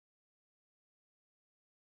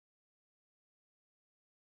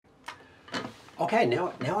Okay,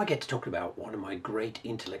 now I get to talk about one of my great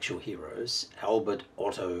intellectual heroes, Albert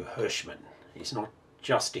Otto Hirschman. He's not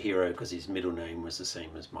just a hero because his middle name was the same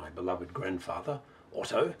as my beloved grandfather,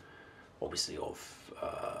 Otto, obviously of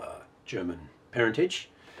German parentage,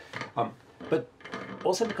 but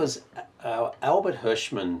also because Albert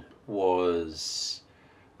Hirschman was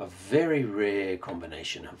a very rare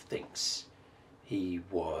combination of things. He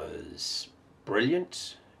was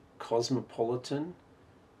brilliant, cosmopolitan,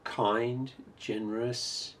 kind,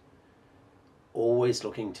 generous, always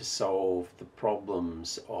looking to solve the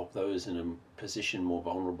problems of those in a position more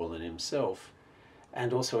vulnerable than himself,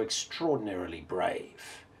 and also extraordinarily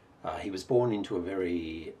brave. He was born into a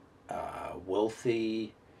very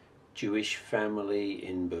wealthy Jewish family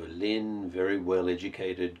in Berlin, very well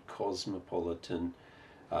educated, cosmopolitan,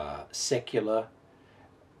 secular,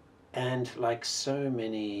 and like so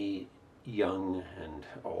many young and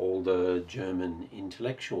older German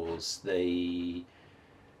intellectuals, they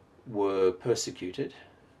were persecuted,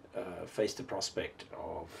 faced the prospect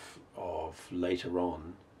of later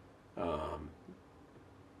on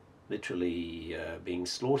literally being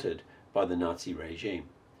slaughtered by the Nazi regime.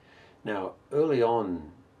 Now, early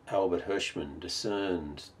on, Albert Hirschman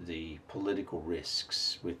discerned the political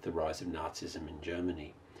risks with the rise of Nazism in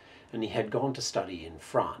Germany. And he had gone to study in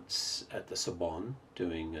France at the Sorbonne,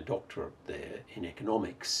 doing a doctorate there in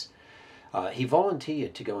economics. He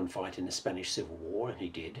volunteered to go and fight in the Spanish Civil War, and he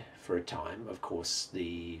did for a time. Of course,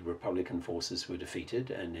 the Republican forces were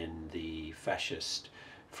defeated, and then the fascist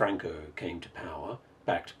Franco came to power,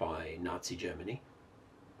 backed by Nazi Germany.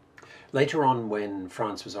 Later on, when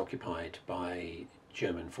France was occupied by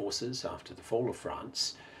German forces after the fall of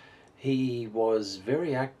France, he was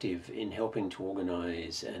very active in helping to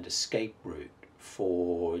organize an escape route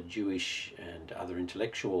for Jewish and other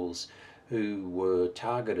intellectuals who were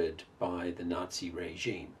targeted by the Nazi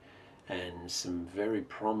regime. And some very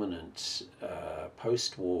prominent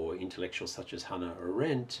post-war intellectuals such as Hannah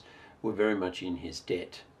Arendt were very much in his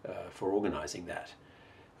debt for organizing that.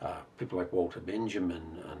 People like Walter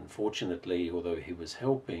Benjamin, unfortunately, although he was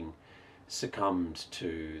helping, succumbed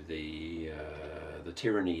to the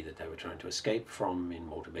tyranny that they were trying to escape from. In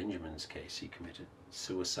Walter Benjamin's case, he committed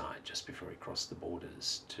suicide just before he crossed the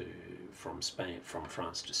borders from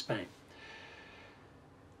France to Spain.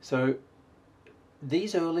 So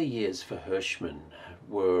these early years for Hirschman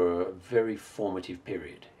were a very formative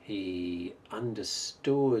period. He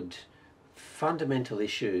understood fundamental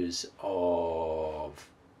issues of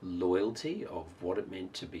loyalty, of what it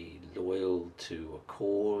meant to be loyal to a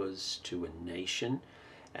cause, to a nation,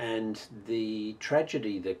 and the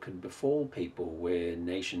tragedy that could befall people where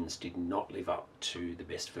nations did not live up to the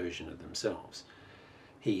best version of themselves.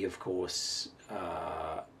 He, of course,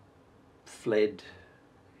 fled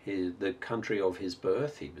the country of his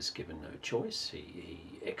birth. He was given no choice. He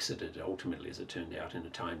exited, ultimately, as it turned out, in a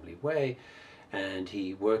timely way, and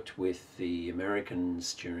he worked with the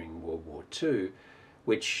Americans during World War II,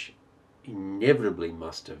 which inevitably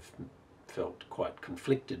must have felt quite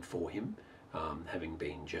conflicted for him, having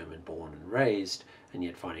been German born and raised, and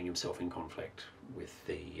yet finding himself in conflict with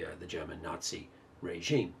the German Nazi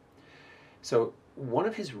regime. So one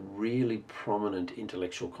of his really prominent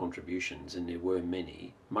intellectual contributions, and there were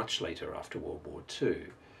many, much later after World War II,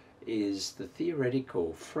 is the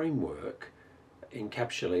theoretical framework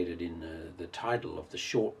encapsulated in the title of the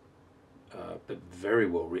short but very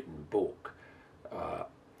well written book,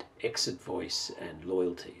 Exit Voice and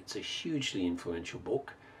Loyalty. It's a hugely influential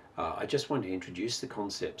book. I just want to introduce the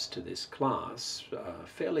concepts to this class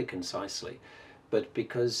fairly concisely, but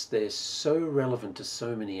because they're so relevant to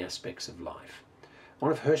so many aspects of life.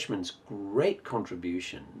 One of Hirschman's great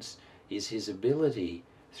contributions is his ability,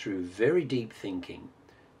 through very deep thinking,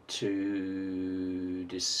 to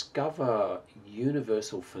discover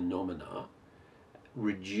universal phenomena,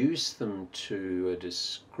 reduce them to a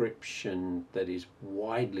description that is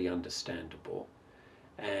widely understandable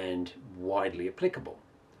and widely applicable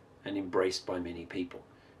and embraced by many people.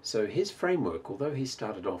 So his framework, although he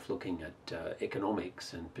started off looking at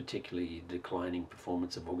economics and particularly declining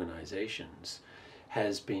performance of organizations,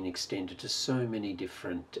 has been extended to so many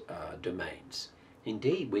different domains.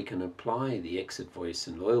 Indeed, we can apply the Exit Voice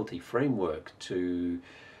and Loyalty framework to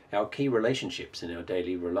our key relationships in our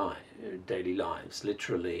daily lives,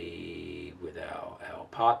 literally with our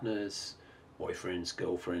partners, boyfriends,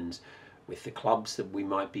 girlfriends, with the clubs that we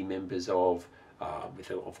might be members of,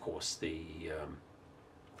 with, of course, the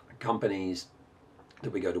companies that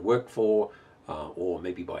we go to work for, or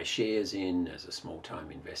maybe buy shares in as a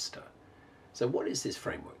small-time investor. So what is this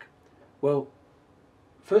framework? Well,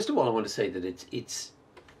 first of all, I want to say that it's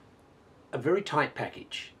a very tight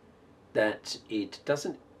package. that it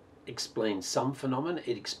doesn't explain some phenomena,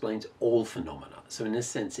 it explains all phenomena. So in this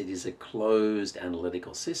sense, it is a closed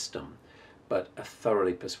analytical system, but a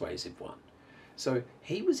thoroughly persuasive one. So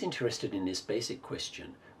he was interested in this basic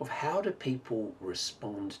question of how do people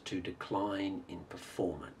respond to decline in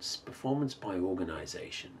performance, performance by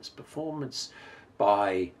organizations, performance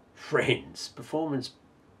by friends, performance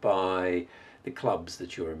by the clubs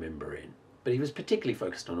that you're a member in. But he was particularly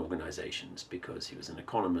focused on organizations because he was an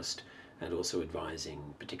economist and also advising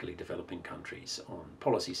particularly developing countries on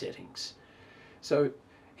policy settings. So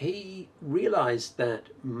he realized that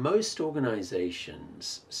most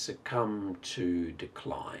organizations succumb to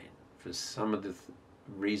decline for some of the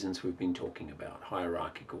reasons we've been talking about: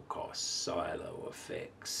 hierarchical costs, silo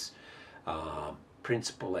effects,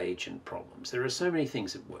 principal agent problems. There are so many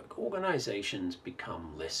things at work. Organizations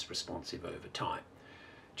become less responsive over time,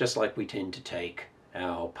 just like we tend to take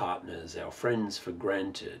our partners, our friends for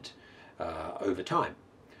granted over time.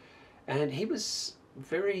 And he was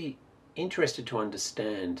very interested to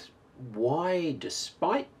understand why,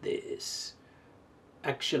 despite this,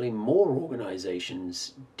 actually more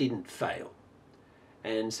organizations didn't fail.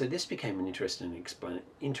 And so this became an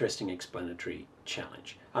interesting explanatory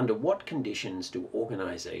challenge. Under what conditions do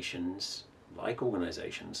organizations, like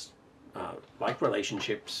relationships,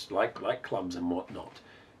 like clubs and whatnot,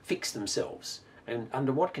 fix themselves? And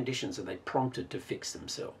under what conditions are they prompted to fix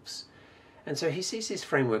themselves? And so he sees this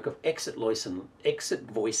framework of exit, voice,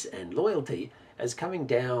 and loyalty as coming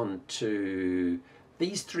down to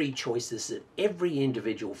these three choices that every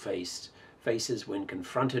individual faces when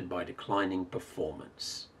confronted by declining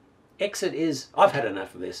performance. Exit is, I've had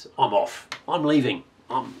enough of this, I'm off, I'm leaving,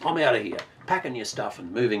 I'm out of here, packing your stuff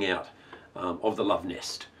and moving out of the love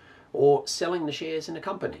nest. Or selling the shares in a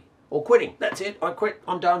company, or quitting, that's it, I quit,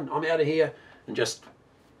 I'm done, I'm out of here, and just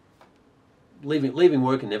leaving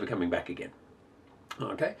work and never coming back again.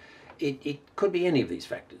 Okay, it could be any of these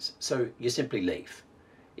factors, so you simply leave.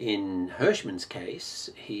 In Hirschman's case,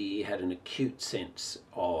 he had an acute sense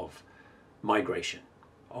of migration,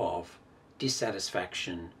 of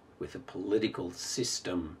dissatisfaction with a political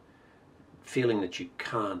system, feeling that you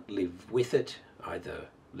can't live with it, either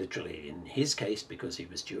literally in his case because he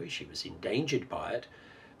was Jewish, he was endangered by it,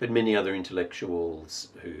 but many other intellectuals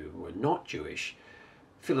who were not Jewish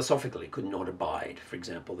philosophically could not abide, for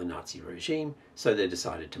example, the Nazi regime, so they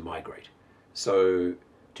decided to migrate. So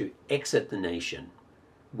to exit the nation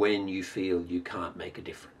when you feel you can't make a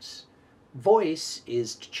difference. Voice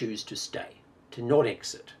is to choose to stay, to not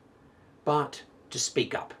exit, but to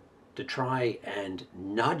speak up, to try and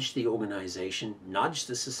nudge the organization, nudge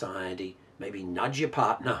the society, maybe nudge your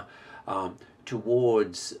partner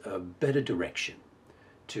towards a better direction,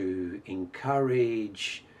 to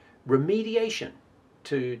encourage remediation,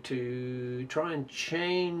 to try and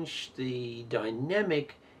change the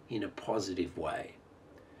dynamic in a positive way.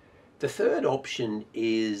 The third option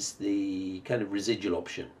is the kind of residual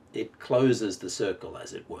option. It closes the circle,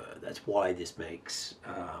 as it were. That's why this makes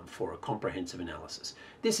for a comprehensive analysis.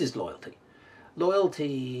 This is loyalty.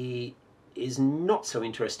 Loyalty is not so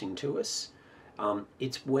interesting to us.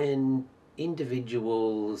 It's when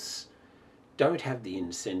individuals don't have the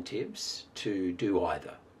incentives to do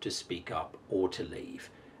either, to speak up or to leave.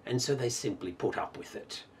 And so they simply put up with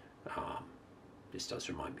it. This does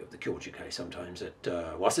remind me of the Kyoji case sometimes at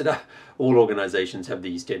Waseda. All organizations have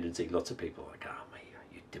these tendencies. Lots of people are like,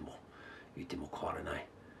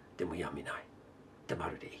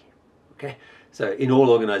 okay? So in all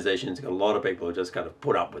organizations, a lot of people just kind of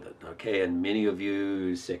put up with it, okay? And many of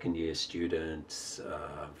you second-year students,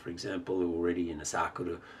 for example, who are already in a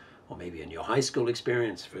sakura, or maybe in your high school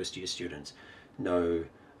experience, first-year students, know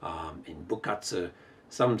in bukatsu,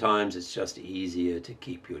 sometimes it's just easier to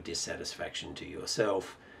keep your dissatisfaction to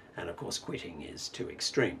yourself, and of course quitting is too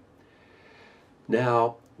extreme.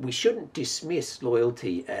 Now, we shouldn't dismiss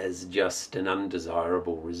loyalty as just an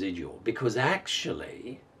undesirable residual, because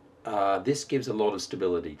actually this gives a lot of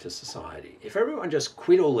stability to society. If everyone just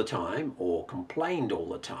quit all the time or complained all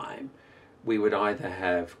the time, we would either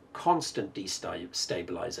have constant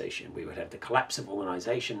destabilization, we would have the collapse of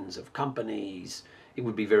organizations, of companies. It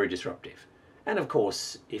would be very disruptive. And of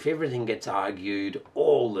course, if everything gets argued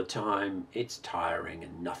all the time, it's tiring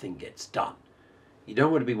and nothing gets done. You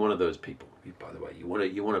don't want to be one of those people. By the way, you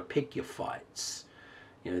want to pick your fights.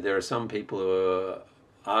 You know, there are some people who are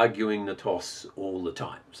arguing the toss all the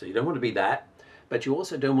time. So you don't want to be that, but you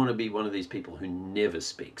also don't want to be one of these people who never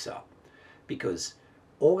speaks up, because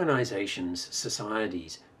organizations,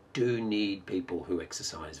 societies do need people who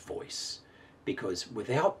exercise voice, because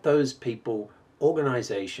without those people,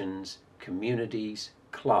 organizations, communities,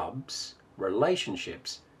 clubs,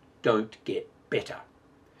 relationships don't get better.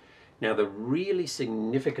 Now, the really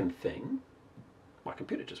significant thing, my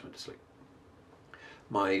computer just went to sleep.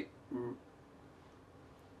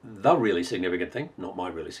 The really significant thing, not my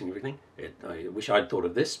really significant thing, I wish I'd thought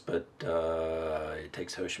of this, but it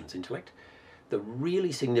takes Hirschman's intellect. The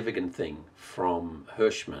really significant thing from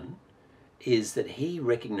Hirschman is that he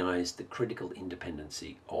recognized the critical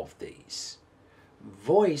independency of these.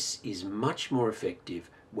 Voice is much more effective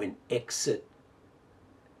when exit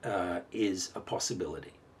is a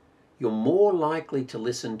possibility. You're more likely to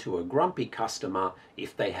listen to a grumpy customer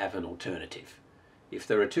if they have an alternative. If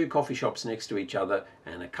there are two coffee shops next to each other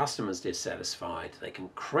and a customer's dissatisfied, they can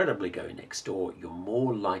credibly go next door. You're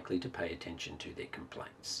more likely to pay attention to their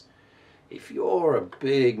complaints. If you're a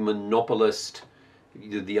big monopolist,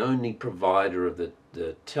 you're the only provider of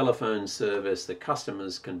the telephone service, the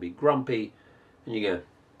customers can be grumpy, and you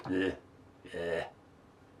go,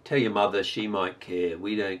 tell your mother, she might care,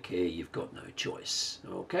 we don't care, you've got no choice.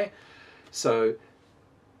 Okay? So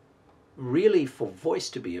really, for voice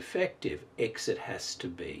to be effective, exit has to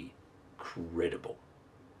be credible.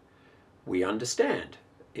 We understand.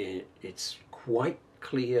 It's quite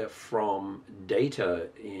clear from data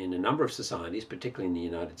in a number of societies, particularly in the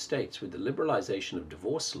United States, with the liberalization of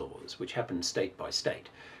divorce laws, which happened state by state,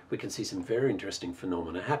 we can see some very interesting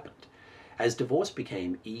phenomena happened. As divorce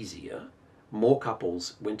became easier, more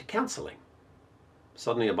couples went to counseling.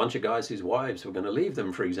 Suddenly a bunch of guys whose wives were going to leave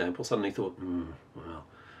them, for example, suddenly thought, well,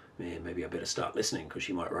 man, maybe I better start listening because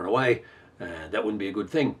she might run away. That wouldn't be a good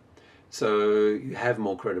thing. So you have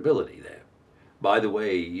more credibility there. By the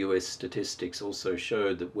way, US statistics also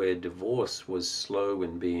showed that where divorce was slow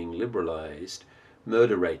in being liberalized,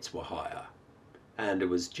 murder rates were higher. And it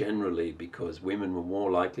was generally because women were more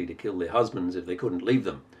likely to kill their husbands if they couldn't leave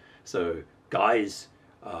them. So guys,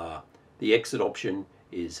 the exit option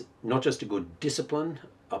is not just a good discipline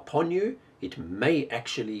upon you, it may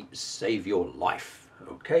actually save your life,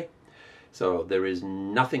 okay? So there is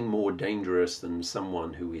nothing more dangerous than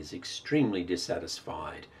someone who is extremely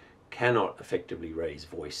dissatisfied, cannot effectively raise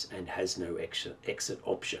voice, and has no exit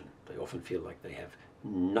option. They often feel like they have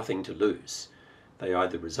nothing to lose. They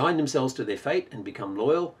either resign themselves to their fate and become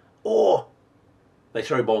loyal, or they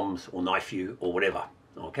throw bombs or knife you or whatever,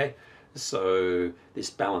 okay? So this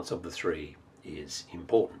balance of the three is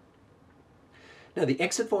important. Now, the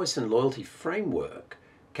exit voice and loyalty framework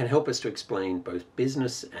can help us to explain both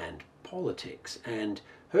business and politics. And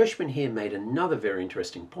Hirschman here made another very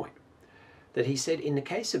interesting point, that he said in the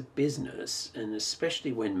case of business, and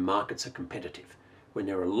especially when markets are competitive, when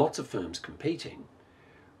there are lots of firms competing,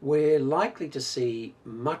 we're likely to see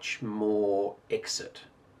much more exit.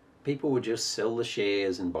 People will just sell the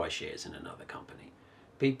shares and buy shares in another company.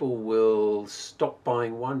 People will stop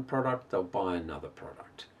buying one product, they'll buy another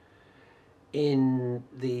product. In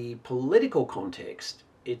the political context,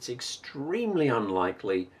 it's extremely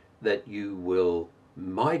unlikely that you will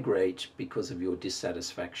migrate because of your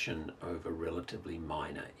dissatisfaction over relatively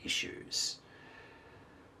minor issues.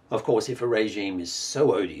 Of course, if a regime is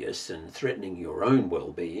so odious and threatening your own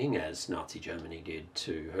well-being, as Nazi Germany did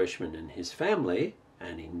to Hirschman and his family,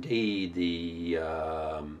 and indeed the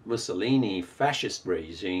Mussolini fascist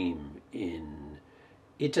regime in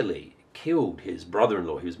Italy killed his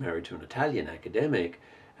brother-in-law, who was married to an Italian academic,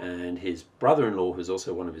 and his brother-in-law, who's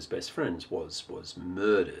also one of his best friends, was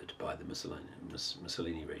murdered by the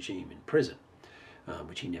Mussolini regime in prison,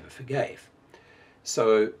 which he never forgave.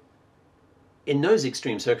 So in those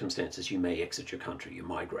extreme circumstances, you may exit your country, you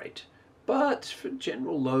migrate. But for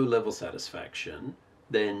general low-level satisfaction,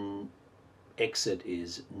 then exit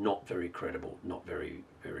is not very credible, not very,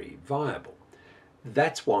 very viable.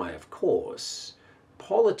 That's why, of course,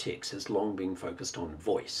 politics has long been focused on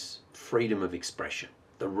voice, freedom of expression,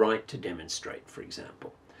 the right to demonstrate, for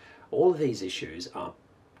example. All of these issues are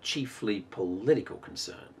chiefly political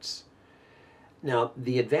concerns. Now,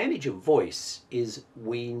 the advantage of voice is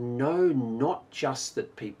we know not just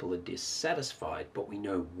that people are dissatisfied, but we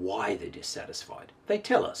know why they're dissatisfied. They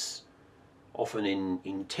tell us, often in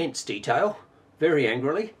intense detail, very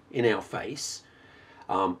angrily, in our face.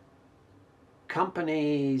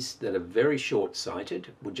 Companies that are very short-sighted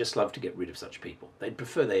would just love to get rid of such people. They'd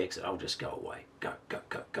prefer they exit. I'll just go away. Go, go,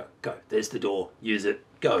 go, go, go. There's the door. Use it.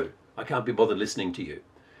 Go. I can't be bothered listening to you.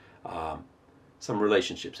 Some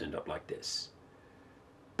relationships end up like this.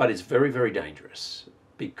 But it's very, very dangerous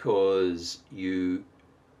because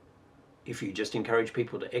if you just encourage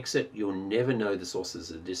people to exit, you'll never know the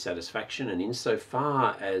sources of dissatisfaction. And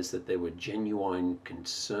insofar as that there were genuine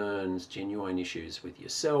concerns, genuine issues with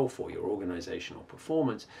yourself or your organizational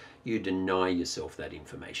performance, you deny yourself that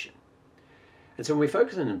information. And so when we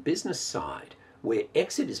focus on the business side, where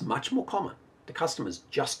exit is much more common. The customers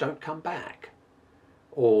just don't come back,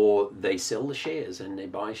 or they sell the shares and they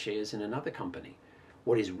buy shares in another company.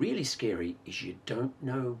 What is really scary is you don't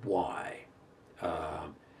know why.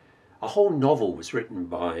 A whole novel was written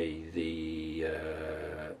by the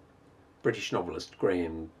British novelist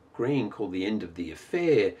Graham Greene called The End of the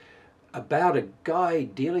Affair, about a guy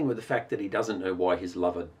dealing with the fact that he doesn't know why his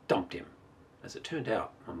lover dumped him. As it turned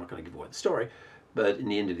out, I'm not going to give away the story, but in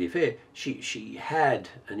The End of the Affair, she had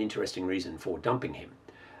an interesting reason for dumping him.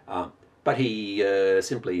 But he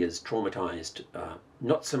simply is traumatized,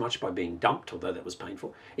 not so much by being dumped, although that was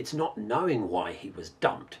painful. It's not knowing why he was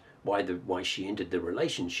dumped, why she ended the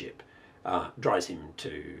relationship, drives him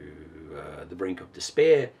to the brink of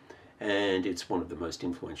despair, and it's one of the most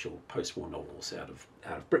influential post-war novels out of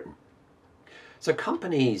Britain. So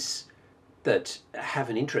companies that have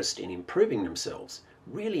an interest in improving themselves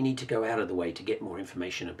really need to go out of the way to get more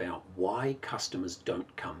information about why customers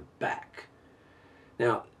don't come back.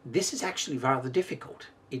 Now, this is actually rather difficult.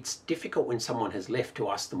 It's difficult when someone has left to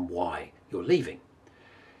ask them why you're leaving.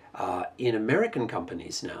 In American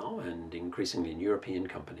companies now, and increasingly in European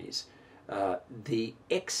companies, the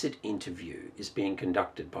exit interview is being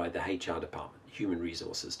conducted by the HR department, Human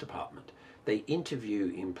Resources Department. They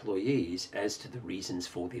interview employees as to the reasons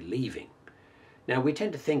for their leaving. Now, we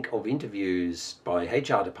tend to think of interviews by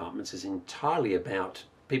HR departments as entirely about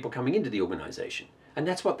people coming into the organization, and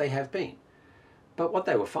that's what they have been. But what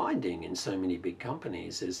they were finding in so many big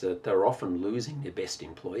companies is that they're often losing their best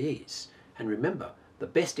employees. And remember, the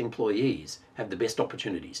best employees have the best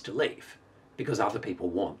opportunities to leave because other people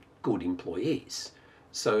want good employees.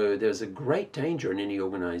 So there's a great danger in any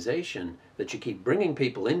organization that you keep bringing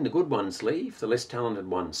people in, the good ones leave, the less talented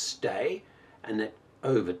ones stay, and that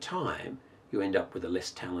over time you end up with a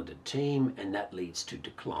less talented team, and that leads to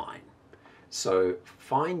decline. So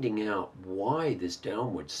finding out why this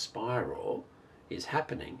downward spiral is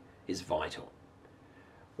happening is vital.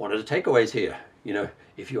 One of the takeaways here,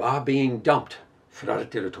 if you are being dumped,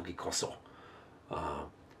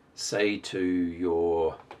 say to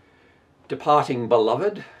your departing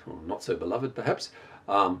beloved, or not so beloved perhaps,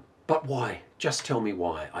 but why? Just tell me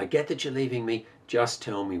why. I get that you're leaving me, just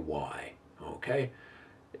tell me why, okay?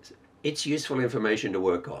 It's useful information to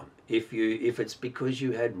work on. If it's because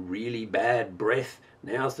you had really bad breath,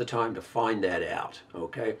 now's the time to find that out,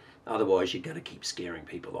 okay? Otherwise, you're going to keep scaring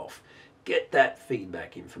people off. Get that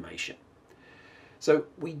feedback information. So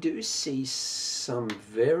we do see some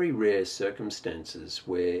very rare circumstances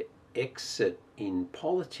where exit in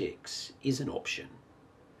politics is an option.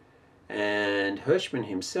 And Hirschman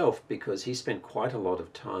himself, because he spent quite a lot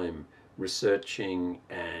of time researching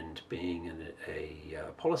and being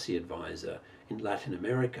a policy advisor in Latin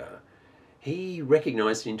America, he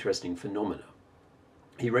recognized an interesting phenomena.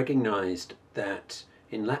 He recognized that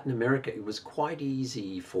in Latin America it was quite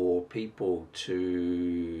easy for people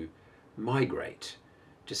to migrate,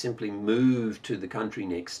 to simply move to the country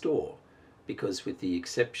next door, because with the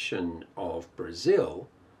exception of Brazil,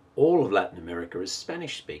 all of Latin America is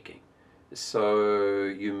Spanish speaking. So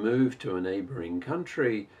you move to a neighboring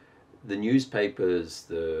country, the newspapers,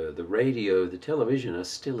 the radio, the television are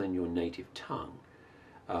still in your native tongue.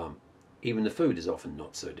 Even the food is often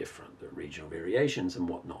not so different, the regional variations and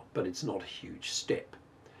whatnot, but it's not a huge step.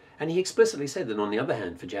 And he explicitly said that, on the other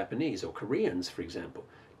hand, for Japanese or Koreans, for example,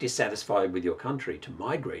 dissatisfied with your country, to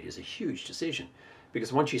migrate is a huge decision,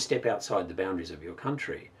 because once you step outside the boundaries of your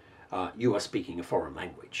country, you are speaking a foreign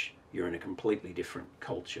language. You're in a completely different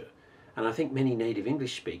culture. And I think many native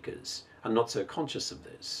English speakers are not so conscious of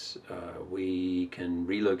this. We can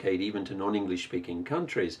relocate even to non-English speaking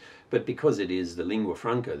countries, but because it is the lingua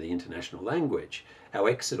franca, the international language, our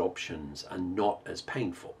exit options are not as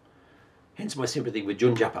painful. Hence my sympathy with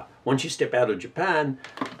Junjapa. Once you step out of Japan,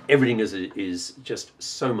 everything is just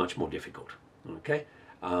so much more difficult. Okay,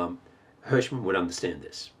 Hirschman would understand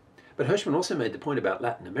this. But Hirschman also made the point about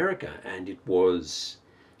Latin America, and it was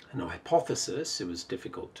an hypothesis, it was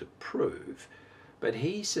difficult to prove, but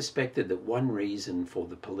he suspected that one reason for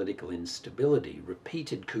the political instability,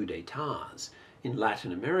 repeated coups d'etats in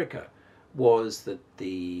Latin America, was that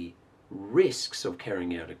the risks of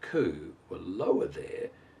carrying out a coup were lower there,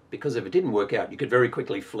 because if it didn't work out, you could very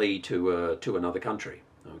quickly flee to another country.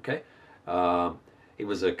 Okay, it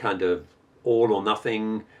was a kind of all or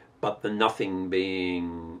nothing, but the nothing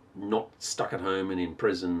being not stuck at home and in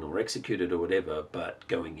prison or executed or whatever, but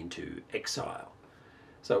going into exile.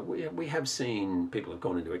 So we have seen people have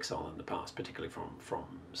gone into exile in the past, particularly from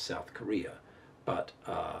South Korea, but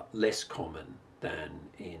less common than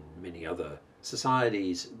in many other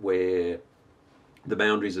societies where the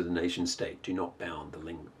boundaries of the nation state do not bound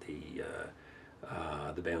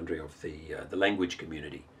the boundary of the language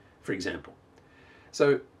community, for example.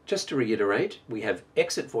 So just to reiterate, we have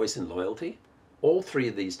exit, voice, and loyalty. All three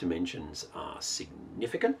of these dimensions are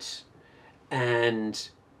significant and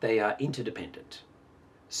they are interdependent.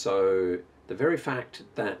 So the very fact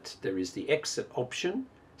that there is the exit option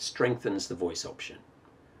strengthens the voice option.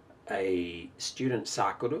 A student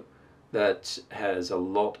sakura that has a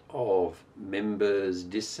lot of members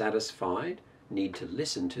dissatisfied need to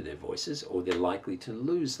listen to their voices, or they're likely to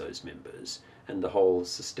lose those members, and the whole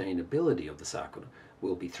sustainability of the sakura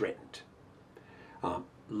will be threatened.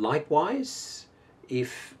 Likewise,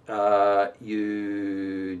 if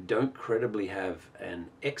you don't credibly have an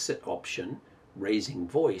exit option, raising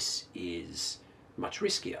voice is much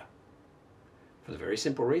riskier, for the very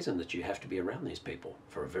simple reason that you have to be around these people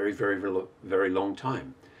for a very, very, very long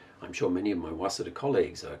time. I'm sure many of my Waseda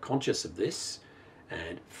colleagues are conscious of this,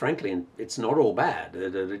 and frankly, it's not all bad.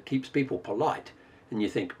 It keeps people polite. And you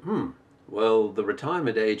think, well, the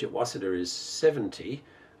retirement age at Waseda is 70.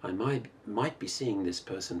 I might be seeing this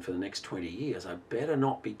person for the next 20 years. I better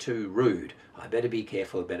not be too rude. I better be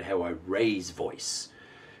careful about how I raise voice.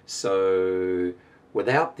 So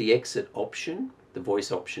without the exit option, the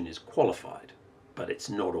voice option is qualified, but it's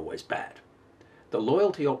not always bad. The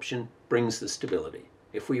loyalty option brings the stability.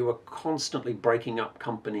 If we were constantly breaking up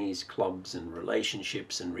companies, clubs, and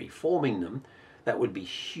relationships and reforming them, that would be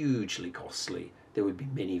hugely costly. There would be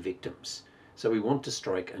many victims. So we want to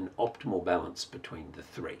strike an optimal balance between the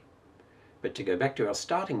three. But to go back to our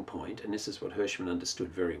starting point, and this is what Hirschman understood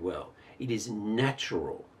very well, it is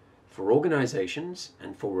natural for organizations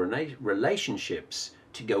and for relationships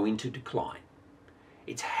to go into decline.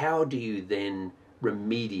 It's how do you then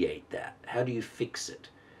remediate that? How do you fix it?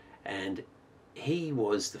 And he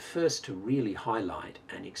was the first to really highlight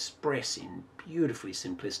and express in beautifully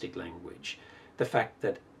simplistic language the fact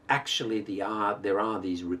that actually there are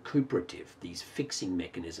these recuperative, these fixing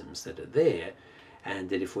mechanisms that are there, and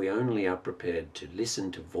that if we only are prepared to listen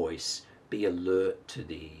to voice, be alert to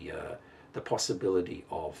the possibility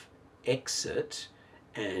of exit,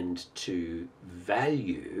 and to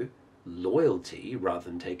value loyalty rather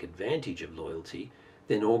than take advantage of loyalty,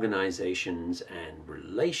 then organizations and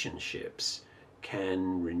relationships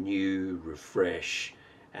can renew, refresh,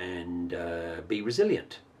 and be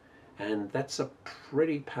resilient. And that's a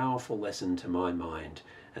pretty powerful lesson to my mind,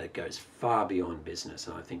 and it goes far beyond business,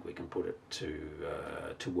 and I think we can put it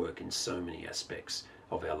to work in so many aspects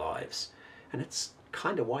of our lives. And it's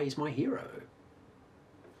kind of why he's my hero.